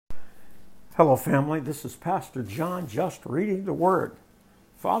Hello, family. This is Pastor John, just reading the Word.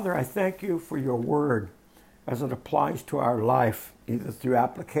 Father, I thank you for your Word as it applies to our life, either through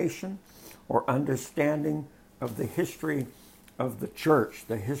application or understanding of the history of the church,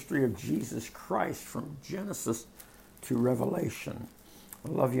 the history of Jesus Christ from Genesis to Revelation.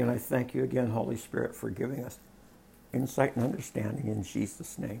 I love you and I thank you again, Holy Spirit, for giving us insight and understanding in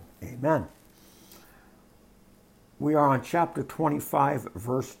Jesus' name. Amen. We are on chapter 25,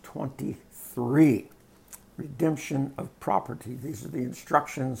 verse 23, redemption of property. These are the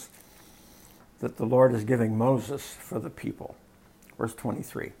instructions that the Lord is giving Moses for the people. Verse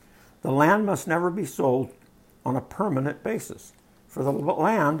 23, the land must never be sold on a permanent basis, for the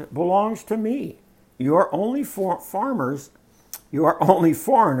land belongs to me. You are only farmers, you are only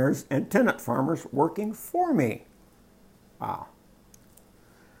foreigners and tenant farmers working for me. Wow.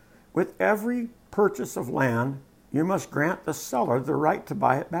 With every purchase of land, you must grant the seller the right to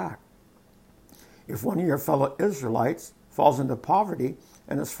buy it back. If one of your fellow Israelites falls into poverty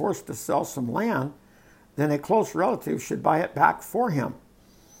and is forced to sell some land, then a close relative should buy it back for him.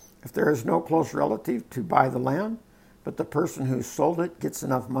 If there is no close relative to buy the land, but the person who sold it gets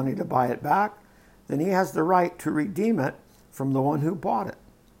enough money to buy it back, then he has the right to redeem it from the one who bought it.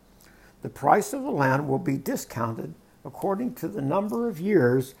 The price of the land will be discounted according to the number of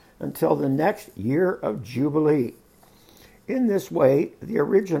years until the next year of Jubilee. In this way, the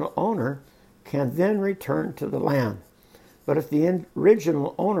original owner can then return to the land. But if the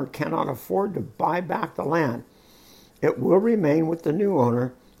original owner cannot afford to buy back the land, it will remain with the new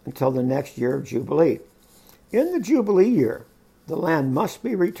owner until the next year of Jubilee. In the Jubilee year, the land must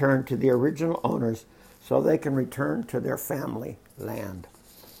be returned to the original owners so they can return to their family land.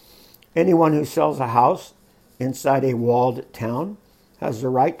 Anyone who sells a house inside a walled town has the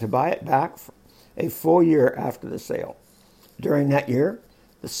right to buy it back a full year after the sale. During that year,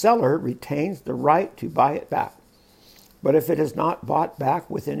 the seller retains the right to buy it back. But if it is not bought back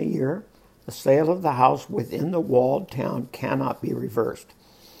within a year, the sale of the house within the walled town cannot be reversed.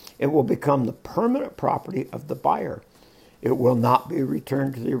 It will become the permanent property of the buyer. It will not be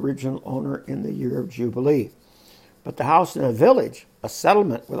returned to the original owner in the year of Jubilee. But the house in a village, a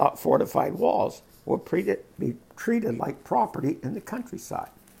settlement without fortified walls, will be treated like property in the countryside.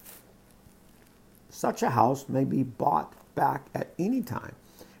 Such a house may be bought back at any time,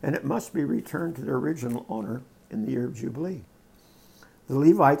 and it must be returned to the original owner in the year of Jubilee. The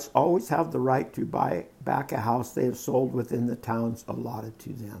Levites always have the right to buy back a house they have sold within the towns allotted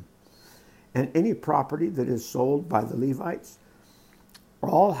to them. And any property that is sold by the Levites,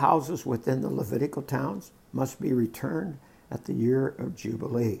 all houses within the Levitical towns, must be returned at the year of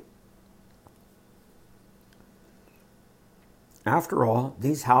Jubilee. After all,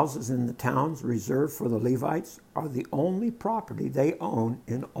 these houses in the towns reserved for the Levites are the only property they own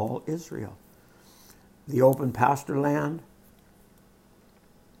in all Israel. The open pasture land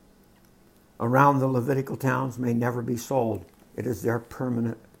around the Levitical towns may never be sold. It is their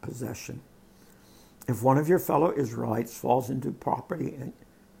permanent possession. If one of your fellow Israelites falls into poverty and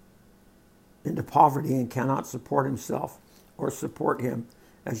cannot support himself or support him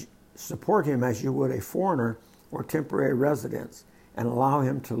as you would a foreigner or temporary residence, and allow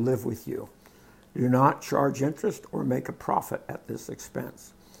him to live with you. Do not charge interest or make a profit at this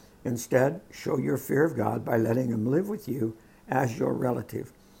expense. Instead, show your fear of God by letting him live with you as your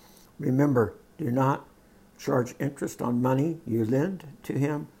relative. Remember, do not charge interest on money you lend to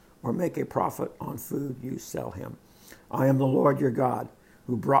him or make a profit on food you sell him. I am the Lord your God,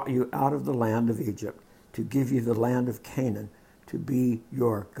 who brought you out of the land of Egypt to give you the land of Canaan to be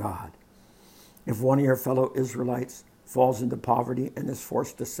your God. If one of your fellow Israelites falls into poverty and is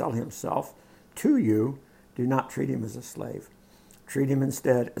forced to sell himself to you, do not treat him as a slave. Treat him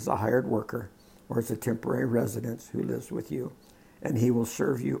instead as a hired worker or as a temporary resident who lives with you, and he will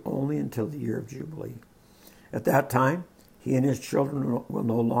serve you only until the year of Jubilee. At that time, he and his children will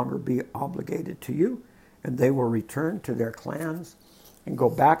no longer be obligated to you, and they will return to their clans and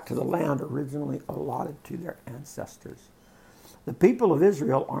go back to the land originally allotted to their ancestors. The people of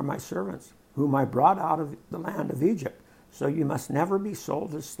Israel are my servants, whom I brought out of the land of Egypt. So you must never be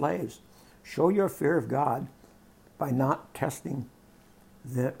sold as slaves. Show your fear of God by not treating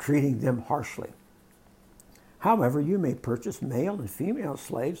them harshly. However, you may purchase male and female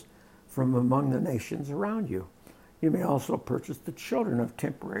slaves from among the nations around you. You may also purchase the children of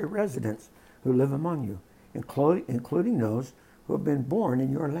temporary residents who live among you, including those who have been born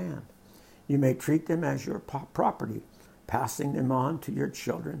in your land. You may treat them as your property, passing them on to your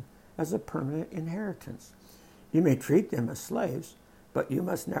children as a permanent inheritance. You may treat them as slaves, but you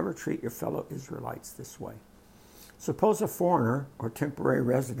must never treat your fellow Israelites this way. Suppose a foreigner or temporary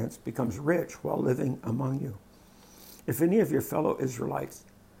resident becomes rich while living among you. If any of your fellow Israelites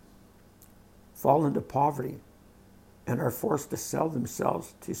fall into poverty and are forced to sell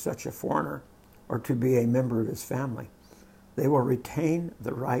themselves to such a foreigner or to be a member of his family, they will retain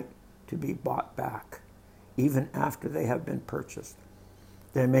the right to be bought back, even after they have been purchased.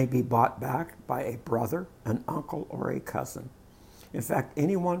 They may be bought back by a brother, an uncle, or a cousin. In fact,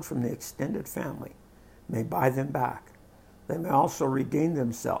 anyone from the extended family may buy them back. They may also redeem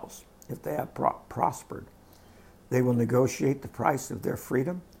themselves if they have prospered. They will negotiate the price of their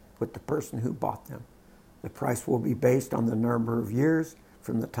freedom with the person who bought them. The price will be based on the number of years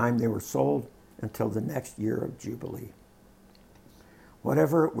from the time they were sold until the next year of Jubilee.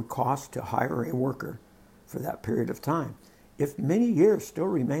 Whatever it would cost to hire a worker for that period of time, if many years still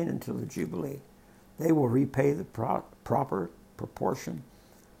remain until the Jubilee, they will repay the proper proportion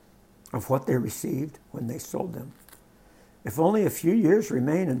of what they received when they sold them. If only a few years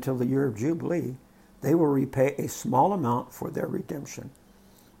remain until the year of Jubilee, they will repay a small amount for their redemption.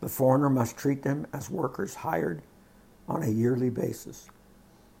 The foreigner must treat them as workers hired on a yearly basis.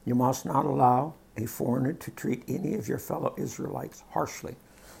 You must not allow a foreigner to treat any of your fellow Israelites harshly.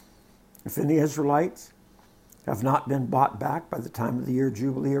 If any Israelites have not been bought back by the time of the year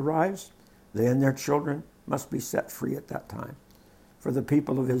Jubilee arrives, they and their children must be set free at that time. For the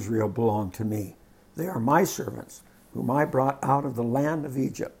people of Israel belong to me. They are my servants, whom I brought out of the land of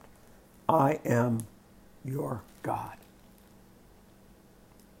Egypt. I am your God.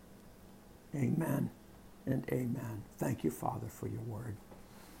 Amen and amen. Thank you, Father, for your word.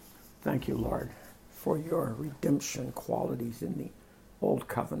 Thank you, Lord, for your redemption qualities in the Old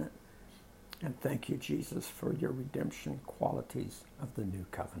Covenant. And thank you, Jesus, for your redemption qualities of the New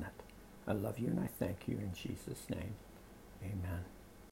Covenant. I love you and I thank you in Jesus' name. Amen.